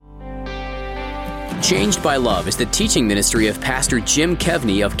Changed by Love is the teaching ministry of Pastor Jim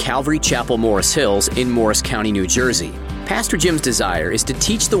Kevney of Calvary Chapel, Morris Hills in Morris County, New Jersey. Pastor Jim's desire is to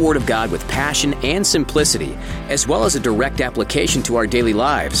teach the Word of God with passion and simplicity, as well as a direct application to our daily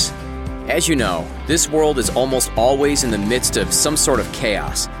lives. As you know, this world is almost always in the midst of some sort of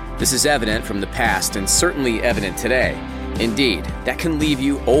chaos. This is evident from the past and certainly evident today. Indeed, that can leave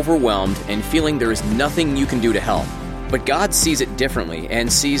you overwhelmed and feeling there is nothing you can do to help. But God sees it differently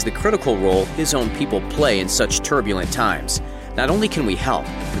and sees the critical role His own people play in such turbulent times. Not only can we help,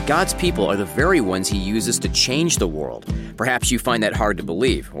 but God's people are the very ones He uses to change the world. Perhaps you find that hard to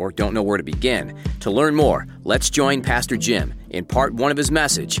believe or don't know where to begin. To learn more, let's join Pastor Jim in part 1 of his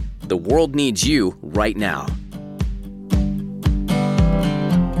message, The World Needs You Right Now.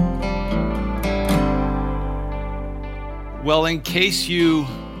 Well, in case you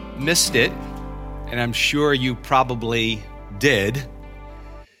missed it, and I'm sure you probably did,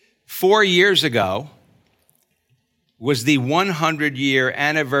 4 years ago was the 100-year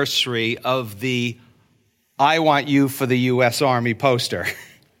anniversary of the I Want You for the U.S. Army poster.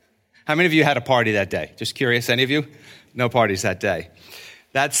 How many of you had a party that day? Just curious, any of you? No parties that day.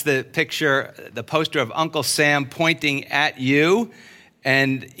 That's the picture, the poster of Uncle Sam pointing at you.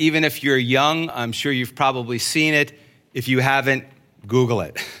 And even if you're young, I'm sure you've probably seen it. If you haven't, Google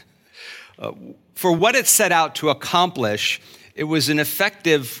it. For what it set out to accomplish, it was an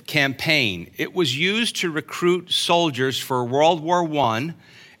effective campaign. It was used to recruit soldiers for World War I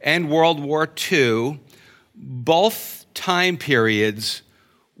and World War II, both time periods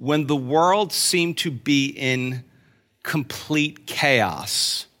when the world seemed to be in complete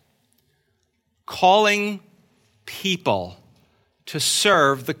chaos, calling people to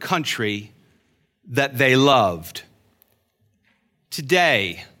serve the country that they loved.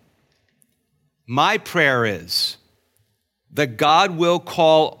 Today, my prayer is that God will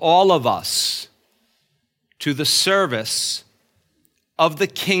call all of us to the service of the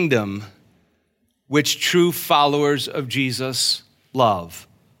kingdom which true followers of Jesus love.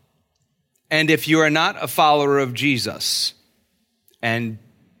 And if you are not a follower of Jesus, and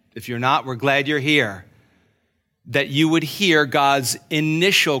if you're not, we're glad you're here, that you would hear God's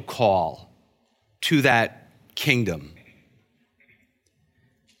initial call to that kingdom.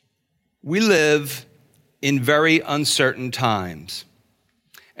 We live in very uncertain times.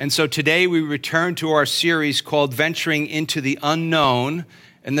 And so today we return to our series called Venturing into the Unknown,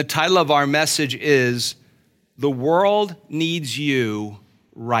 and the title of our message is The World Needs You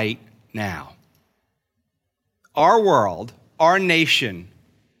Right Now. Our world, our nation,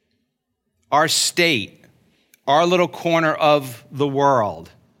 our state, our little corner of the world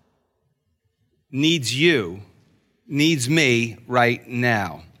needs you, needs me right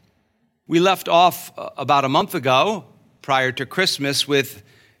now. We left off about a month ago, prior to Christmas, with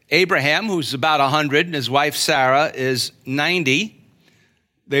Abraham, who's about 100, and his wife Sarah is 90.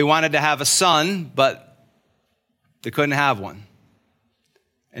 They wanted to have a son, but they couldn't have one.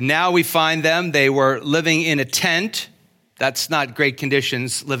 And now we find them, they were living in a tent. That's not great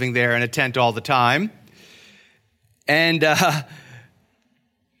conditions, living there in a tent all the time. And a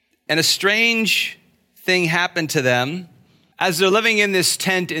strange thing happened to them. As they're living in this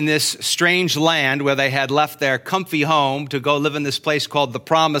tent in this strange land where they had left their comfy home to go live in this place called the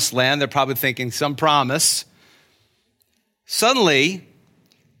Promised Land, they're probably thinking some promise. Suddenly,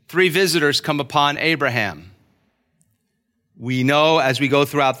 3 visitors come upon Abraham. We know as we go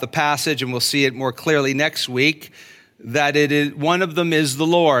throughout the passage, and we'll see it more clearly next week, that one of them is the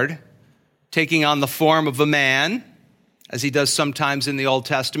Lord taking on the form of a man, as he does sometimes in the Old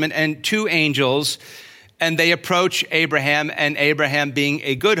Testament, and 2 angels. And they approach Abraham, and Abraham, being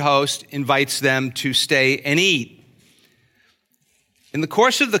a good host, invites them to stay and eat. In the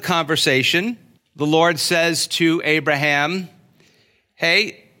course of the conversation, the Lord says to Abraham,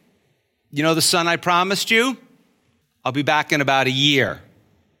 hey, you know the son I promised you? I'll be back in about a year,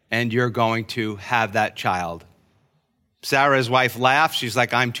 and you're going to have that child. Sarah's wife laughs. She's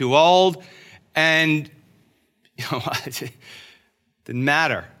like, I'm too old. And, it didn't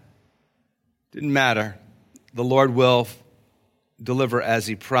matter. Didn't matter. The Lord will deliver as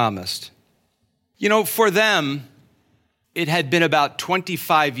He promised. For them, it had been about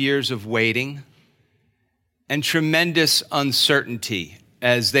 25 years of waiting and tremendous uncertainty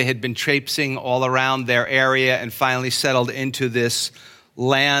as they had been traipsing all around their area and finally settled into this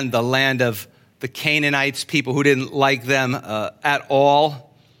land, the land of the Canaanites, people who didn't like them at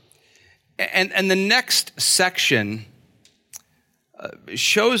all. And the next section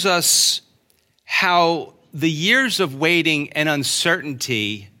shows us how the years of waiting and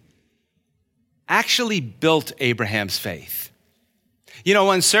uncertainty actually built Abraham's faith. You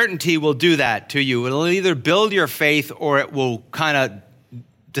know, uncertainty will do that to you. It'll either build your faith or it will kind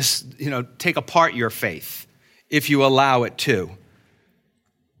of take apart your faith if you allow it to.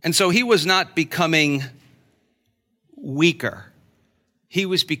 And so he was not becoming weaker. He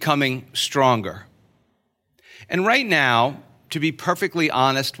was becoming stronger. And right now, to be perfectly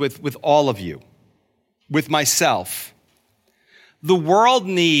honest with all of you, with myself, the world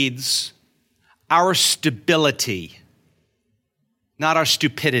needs our stability, not our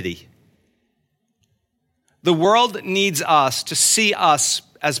stupidity. The world needs us to see us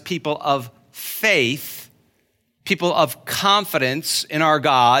as people of faith, people of confidence in our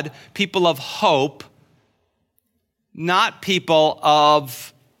God, people of hope, not people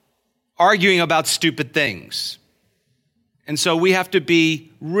of arguing about stupid things. And so we have to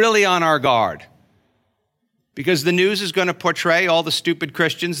be really on our guard, because the news is going to portray all the stupid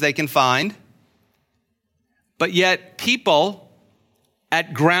Christians they can find. But yet people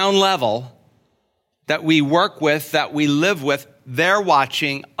at ground level that we work with, that we live with, they're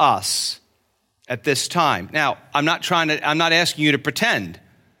watching us at this time. Now, I'm not asking you to pretend.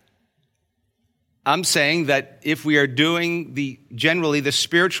 I'm saying that if we are doing generally the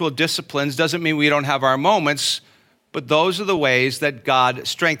spiritual disciplines, doesn't mean we don't have our moments, but those are the ways that God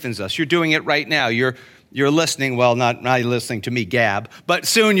strengthens us. You're doing it right now. You're listening, well, not listening to me gab, but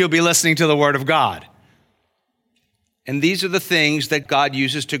soon you'll be listening to the Word of God. And these are the things that God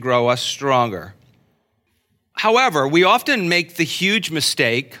uses to grow us stronger. However, we often make the huge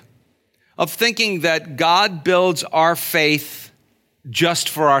mistake of thinking that God builds our faith just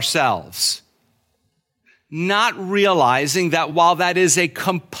for ourselves, not realizing that while that is a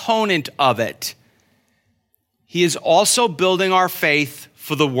component of it, He is also building our faith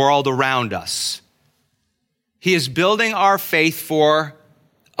for the world around us. He is building our faith for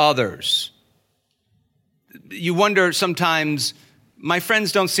others. You wonder sometimes, my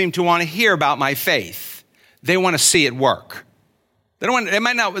friends don't seem to want to hear about my faith. They want to see it work.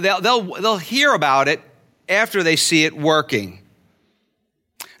 They'll hear about it after they see it working.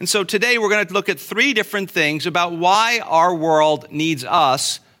 And so today we're going to look at 3 different things about why our world needs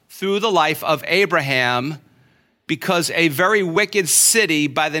us through the life of Abraham, because a very wicked city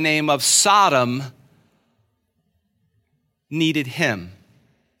by the name of Sodom needed him.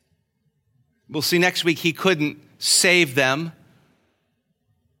 We'll see next week he couldn't save them,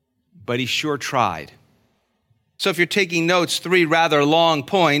 but he sure tried. So if you're taking notes, 3 rather long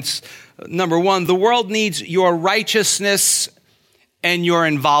points. Number 1, the world needs your righteousness and your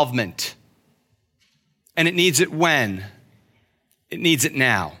involvement. And it needs it when? It needs it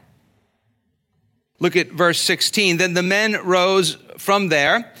now. Look at verse 16. Then the men rose from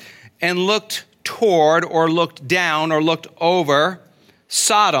there and looked toward, or looked down, or looked over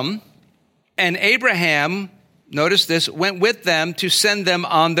Sodom. And Abraham, notice this, went with them to send them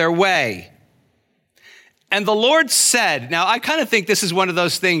on their way. And the Lord said, now I kind of think this is one of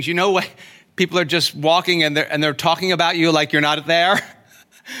those things, you know, people are just walking and they're talking about you like you're not there.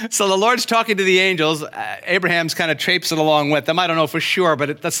 So the Lord's talking to the angels. Abraham's kind of traipsing along with them. I don't know for sure,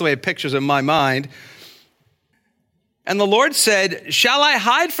 but that's the way it pictures in my mind. And the Lord said, shall I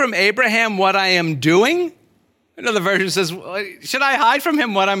hide from Abraham what I am doing? Another version says, should I hide from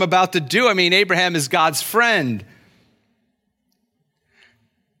him what I'm about to do? I mean, Abraham is God's friend.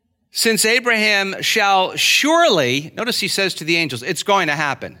 Since Abraham shall surely, notice he says to the angels, it's going to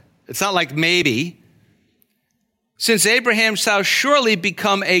happen. It's not like maybe. Since Abraham shall surely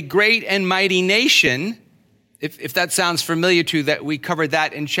become a great and mighty nation, if that sounds familiar to you, that we covered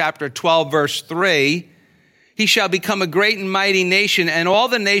that in chapter 12, verse 3, he shall become a great and mighty nation, and all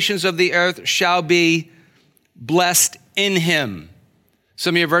the nations of the earth shall be blessed in him.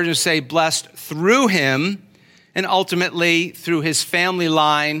 Some of your versions say blessed through him, and ultimately through his family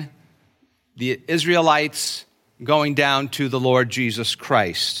line, the Israelites going down to the Lord Jesus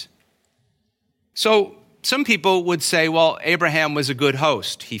Christ. So some people would say, well, Abraham was a good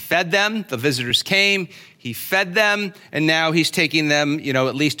host. He fed them, the visitors came, he fed them, and now he's taking them,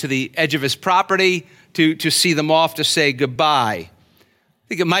 at least to the edge of his property to see them off, to say goodbye. I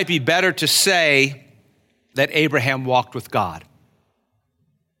think it might be better to say that Abraham walked with God.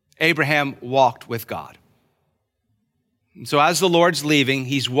 Abraham walked with God. And so as the Lord's leaving,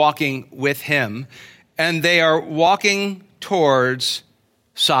 he's walking with him, and they are walking towards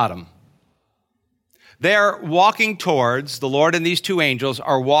Sodom. They're walking towards, the Lord and these 2 angels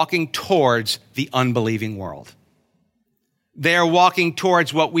are walking towards the unbelieving world. They're walking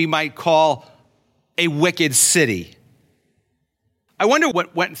towards what we might call a wicked city. I wonder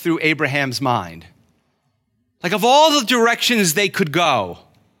what went through Abraham's mind. Like, of all the directions they could go,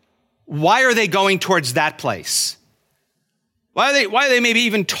 why are they going towards that place? Why are they maybe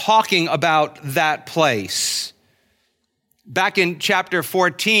even talking about that place? Back in chapter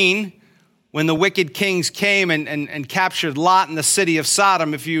 14, when the wicked kings came and captured Lot in the city of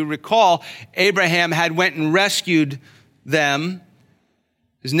Sodom, if you recall, Abraham had went and rescued them.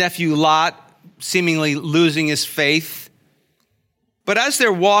 His nephew Lot seemingly losing his faith. But as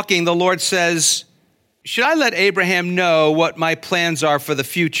they're walking, the Lord says, should I let Abraham know what my plans are for the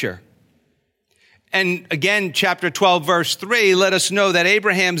future? And again, chapter 12, verse 3, let us know that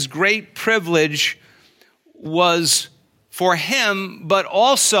Abraham's great privilege was for him, but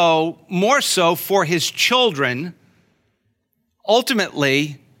also more so for his children,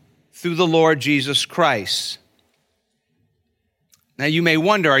 ultimately through the Lord Jesus Christ. Now you may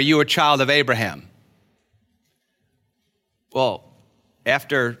wonder, are you a child of Abraham? Well,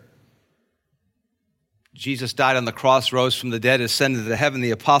 after Jesus died on the cross, rose from the dead, ascended to heaven,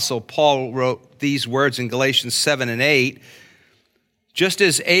 the Apostle Paul wrote these words in Galatians 7 and 8. Just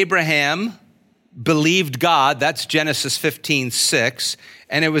as Abraham believed God, that's Genesis 15:6,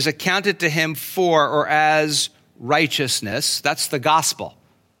 and it was accounted to him for or as righteousness. That's the gospel.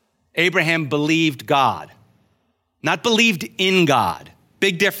 Abraham believed God, not believed in God.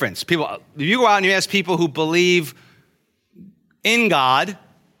 Big difference. People, if you go out and you ask people who believe in God,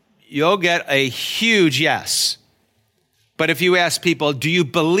 you'll get a huge yes. But if you ask people, do you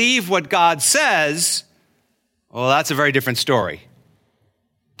believe what God says? Well, that's a very different story.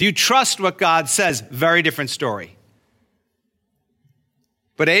 Do you trust what God says? Very different story.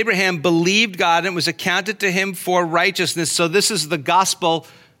 But Abraham believed God and it was accounted to him for righteousness. So this is the gospel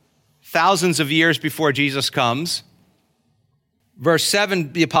thousands of years before Jesus comes. Verse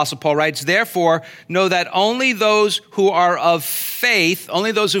 7, the Apostle Paul writes, therefore, know that only those who are of faith,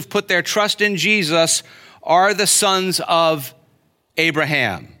 only those who've put their trust in Jesus, are the sons of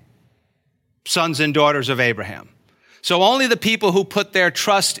Abraham, sons and daughters of Abraham. So only the people who put their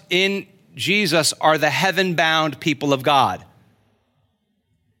trust in Jesus are the heaven-bound people of God.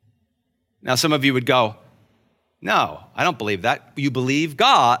 Now, some of you would go, no, I don't believe that. You believe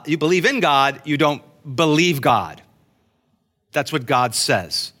God, you believe in God, you don't believe God. That's what God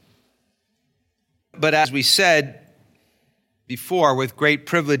says. But as we said before, with great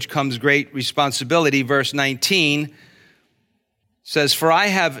privilege comes great responsibility. Verse 19 says, for I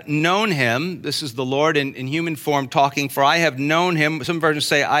have known him. This is the Lord in human form talking. For I have known him. Some versions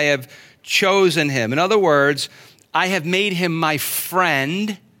say, I have chosen him. In other words, I have made him my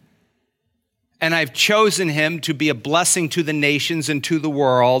friend, and I've chosen him to be a blessing to the nations and to the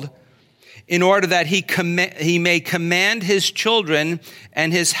world, in order that he may command his children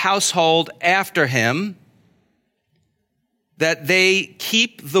and his household after him, that they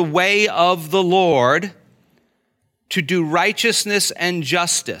keep the way of the Lord to do righteousness and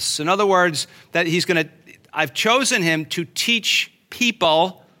justice. In other words, that I've chosen him to teach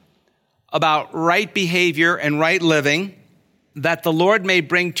people about right behavior and right living, that the Lord may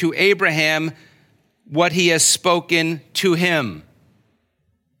bring to Abraham what he has spoken to him.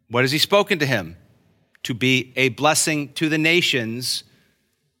 What has he spoken to him? To be a blessing to the nations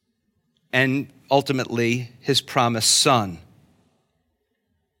and ultimately his promised son.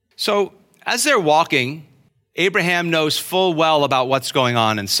 So as they're walking, Abraham knows full well about what's going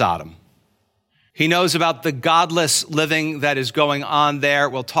on in Sodom. He knows about the godless living that is going on there.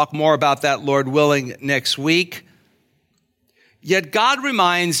 We'll talk more about that, Lord willing, next week. Yet God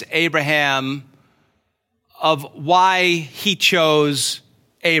reminds Abraham of why he chose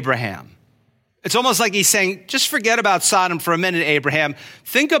Abraham. It's almost like he's saying, just forget about Sodom for a minute, Abraham.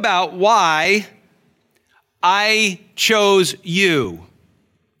 Think about why I chose you.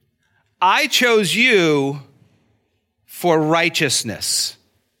 I chose you for righteousness.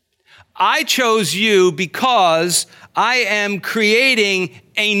 I chose you because I am creating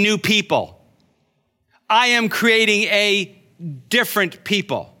a new people. I am creating a different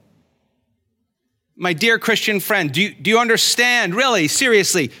people. My dear Christian friend, do you understand, really,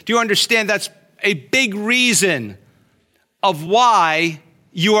 seriously, do you understand that's a big reason of why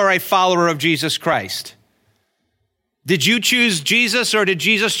you are a follower of Jesus Christ? Did you choose Jesus or did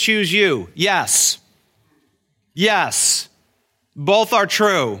Jesus choose you? Yes. Yes. Both are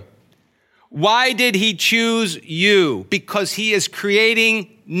true. Why did he choose you? Because he is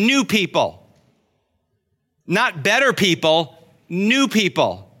creating new people. Not better people, new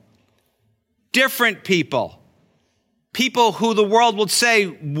people. Different people. People who the world would say,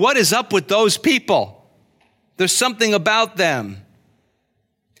 what is up with those people? There's something about them.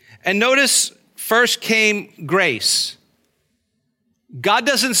 And notice, first came grace. God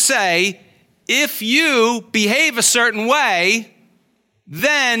doesn't say, if you behave a certain way,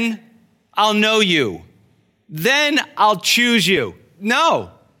 then I'll know you. then I'll choose you.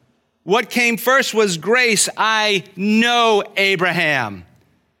 No. What came first was grace. I know Abraham.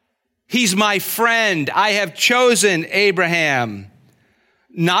 He's my friend. I have chosen Abraham.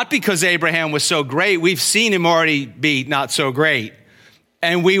 Not because Abraham was so great. We've seen him already be not so great.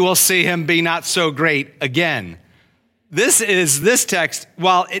 And we will see him be not so great again. This text,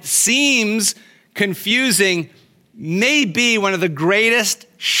 while it seems confusing, may be one of the greatest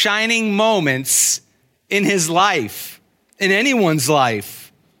shining moments in his life, in anyone's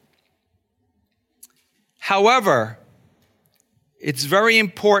life. However, it's very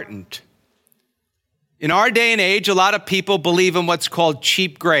important. In our day and age, a lot of people believe in what's called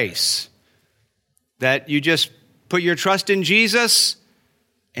cheap grace, that you just put your trust in Jesus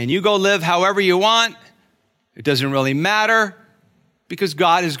and you go live however you want. It doesn't really matter because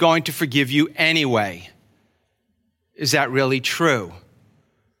God is going to forgive you anyway. Is that really true?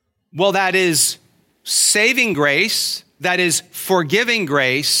 Well, that is saving grace, that is forgiving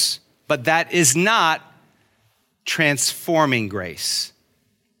grace, but that is not transforming grace.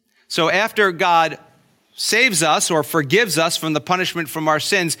 So after God saves us or forgives us from the punishment from our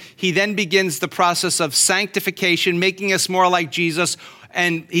sins, he then begins the process of sanctification, making us more like Jesus,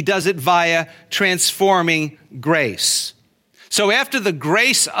 and he does it via transforming grace. So after the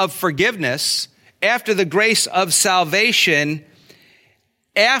grace of forgiveness, after the grace of salvation,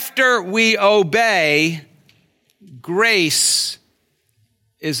 after we obey, grace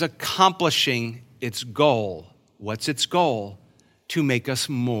is accomplishing its goal. What's its goal? To make us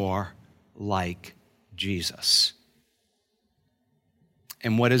more like Jesus.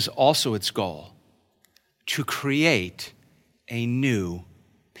 And what is also its goal? To create a new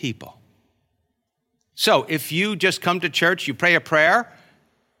people. So if you just come to church, you pray a prayer,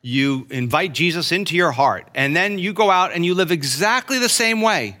 you invite Jesus into your heart, and then you go out and you live exactly the same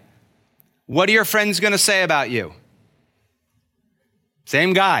way, what are your friends going to say about you?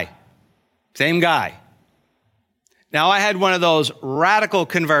 Same guy. Now, I had one of those radical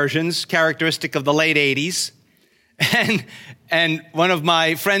conversions characteristic of the late 80s, and one of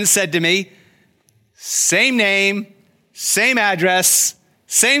my friends said to me, same name, same address,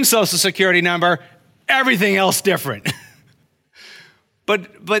 same social security number, everything else different.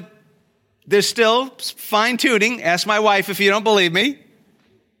 But there's still fine-tuning. Ask my wife if you don't believe me.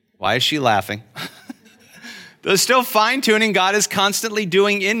 Why is she laughing? There's still fine-tuning God is constantly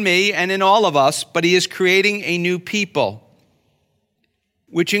doing in me and in all of us, but he is creating a new people,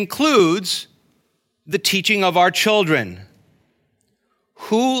 which includes the teaching of our children,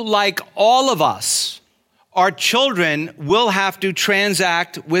 who, like all of us, our children will have to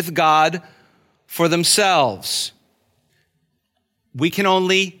transact with God for themselves. We can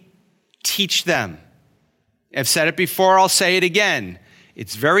only teach them. I've said it before, I'll say it again.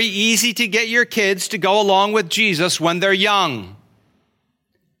 It's very easy to get your kids to go along with Jesus when they're young.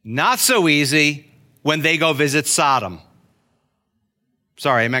 Not so easy when they go visit Sodom.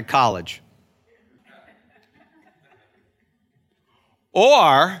 Sorry, I meant college.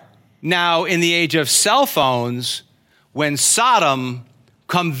 Or now in the age of cell phones, when Sodom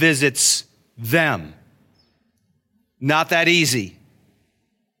visits them. Not that easy.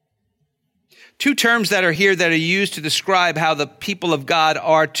 Two terms that are here that are used to describe how the people of God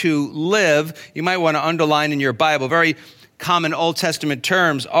are to live, you might want to underline in your Bible, very common Old Testament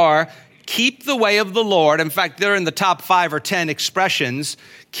terms are keep the way of the Lord. In fact, they're in the top 5 or 10 expressions.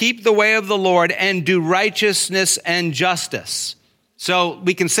 Keep the way of the Lord and do righteousness and justice. So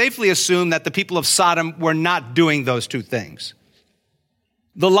we can safely assume that the people of Sodom were not doing those two things.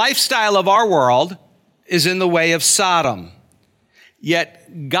 The lifestyle of our world is in the way of Sodom.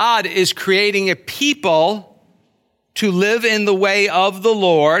 Yet God is creating a people to live in the way of the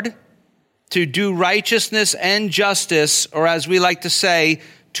Lord, to do righteousness and justice, or as we like to say,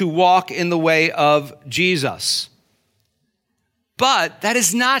 to walk in the way of Jesus. But that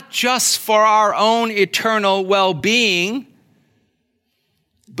is not just for our own eternal well-being,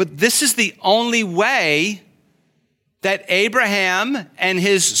 but this is the only way that Abraham and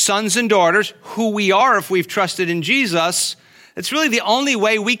his sons and daughters, who we are if we've trusted in Jesus, it's really the only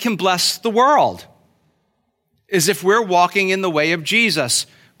way we can bless the world, is if we're walking in the way of Jesus.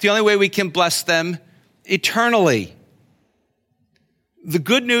 The only way we can bless them eternally. The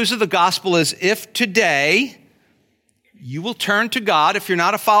good news of the gospel is if today you will turn to God, if you're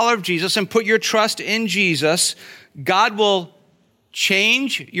not a follower of Jesus, and put your trust in Jesus, God will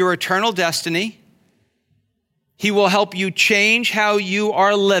change your eternal destiny. He will help you change how you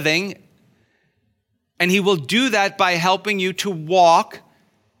are living. And he will do that by helping you to walk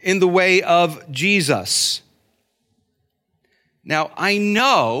in the way of Jesus. Now, I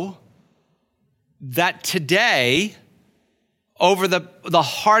know that today, over the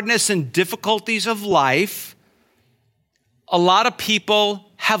hardness and difficulties of life, a lot of people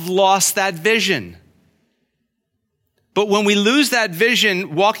have lost that vision. But when we lose that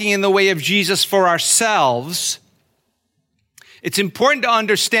vision, walking in the way of Jesus for ourselves, it's important to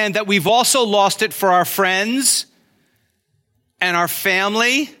understand that we've also lost it for our friends and our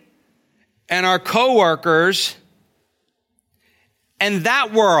family and our coworkers. And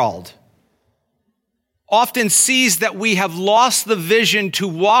that world often sees that we have lost the vision to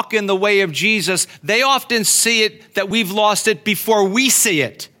walk in the way of Jesus. They often see it that we've lost it before we see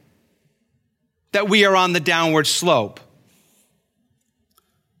it, that we are on the downward slope.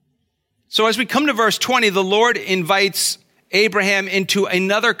 So as we come to verse 20, the Lord invites Abraham into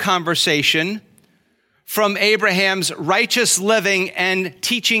another conversation from Abraham's righteous living and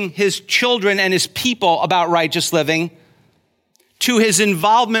teaching his children and his people about righteous living to his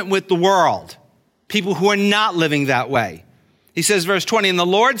involvement with the world, people who are not living that way. He says, verse 20, and the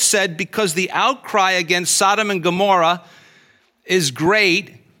Lord said, because the outcry against Sodom and Gomorrah is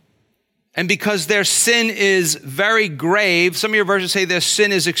great, and because their sin is very grave, some of your versions say their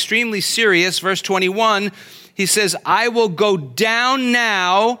sin is extremely serious. Verse 21, he says, I will go down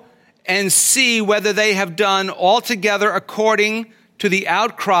now and see whether they have done altogether according to the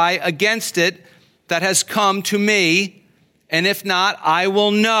outcry against it that has come to me, and if not, I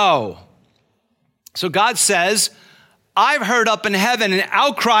will know. So God says, I've heard up in heaven an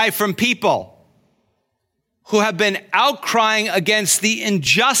outcry from people who have been outcrying against the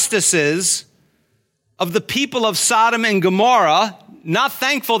injustices of the people of Sodom and Gomorrah, not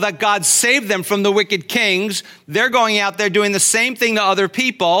thankful that God saved them from the wicked kings. They're going out there doing the same thing to other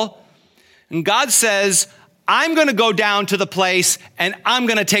people. And God says, I'm going to go down to the place and I'm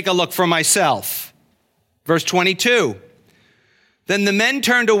going to take a look for myself. Verse 22. Then the men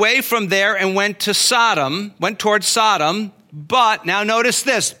turned away from there and went towards Sodom. But, now notice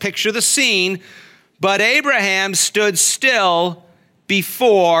this, picture the scene. But Abraham stood still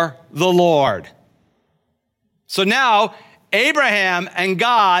before the Lord. So now Abraham and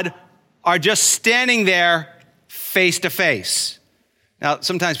God are just standing there face to face. Now,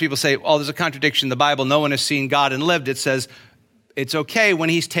 sometimes people say, oh, there's a contradiction in the Bible. No one has seen God and lived. It says it's okay when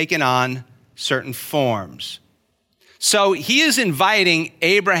he's taken on certain forms. So he is inviting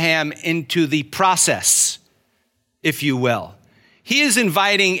Abraham into the process, if you will. He is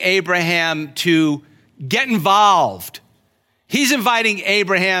inviting Abraham to get involved. He's inviting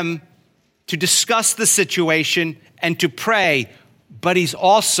Abraham to discuss the situation and to pray, but he's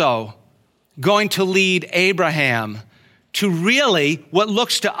also going to lead Abraham to really what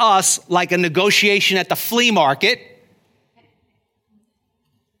looks to us like a negotiation at the flea market,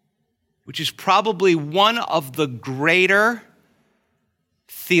 which is probably one of the greater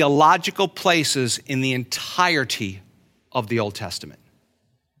theological places in the entirety of the Old Testament.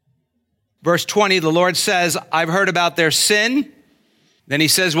 Verse 20, the Lord says, I've heard about their sin. Then he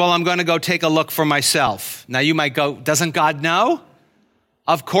says, well, I'm going to go take a look for myself. Now you might go, doesn't God know?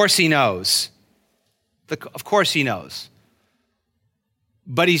 Of course he knows. Of course he knows.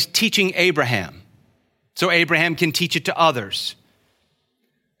 But he's teaching Abraham, so Abraham can teach it to others.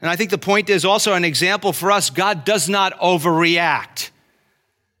 And I think the point is also an example for us. God does not overreact.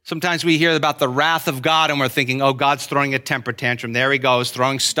 Sometimes we hear about the wrath of God and we're thinking, oh, God's throwing a temper tantrum. There he goes,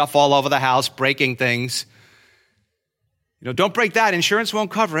 throwing stuff all over the house, breaking things. Don't break that. Insurance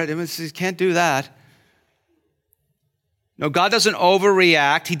won't cover it. You can't do that. No, God doesn't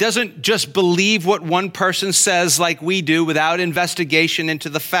overreact. He doesn't just believe what one person says like we do without investigation into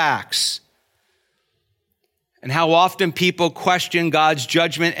the facts. And how often people question God's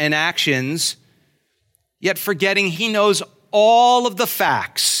judgment and actions, yet forgetting he knows all of the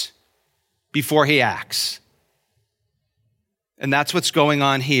facts before he acts. And that's what's going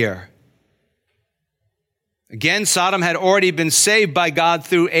on here. Again, Sodom had already been saved by God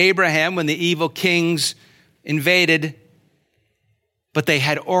through Abraham when the evil kings invaded, but they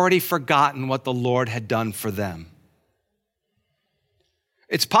had already forgotten what the Lord had done for them.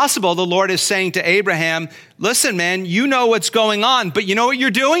 It's possible the Lord is saying to Abraham, listen, man, you know what's going on, but you know what you're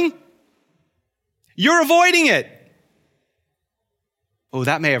doing? You're avoiding it. Oh,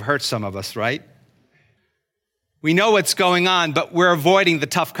 that may have hurt some of us, right? We know what's going on, but we're avoiding the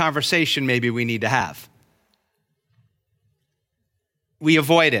tough conversation maybe we need to have. We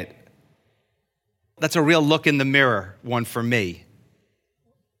avoid it. That's a real look in the mirror one for me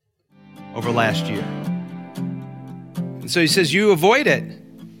over last year. And so he says, you avoid it.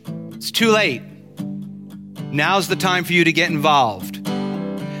 It's too late. Now's the time for you to get involved.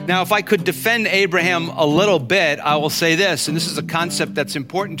 Now, if I could defend Abraham a little bit, I will say this, and this is a concept that's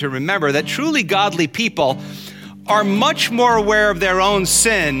important to remember, that truly godly people are much more aware of their own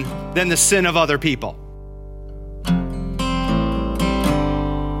sin than the sin of other people.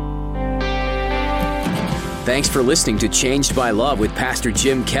 Thanks for listening to Changed by Love with Pastor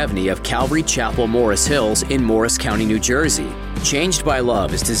Jim Kevney of Calvary Chapel, Morris Hills in Morris County, New Jersey. Changed by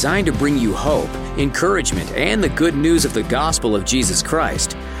Love is designed to bring you hope, encouragement, and the good news of the gospel of Jesus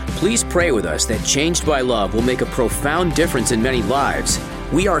Christ. Please pray with us that Changed by Love will make a profound difference in many lives.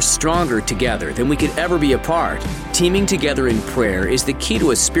 We are stronger together than we could ever be apart. Teaming together in prayer is the key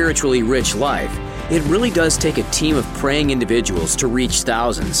to a spiritually rich life. It really does take a team of praying individuals to reach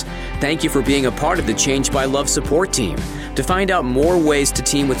thousands. Thank you for being a part of the Changed by Love support team. To find out more ways to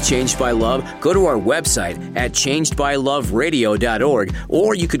team with Changed by Love, go to our website at changedbyloveradio.org,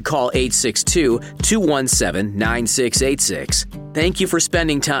 or you could call 862-217-9686. Thank you for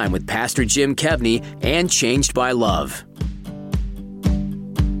spending time with Pastor Jim Kevney and Changed by Love.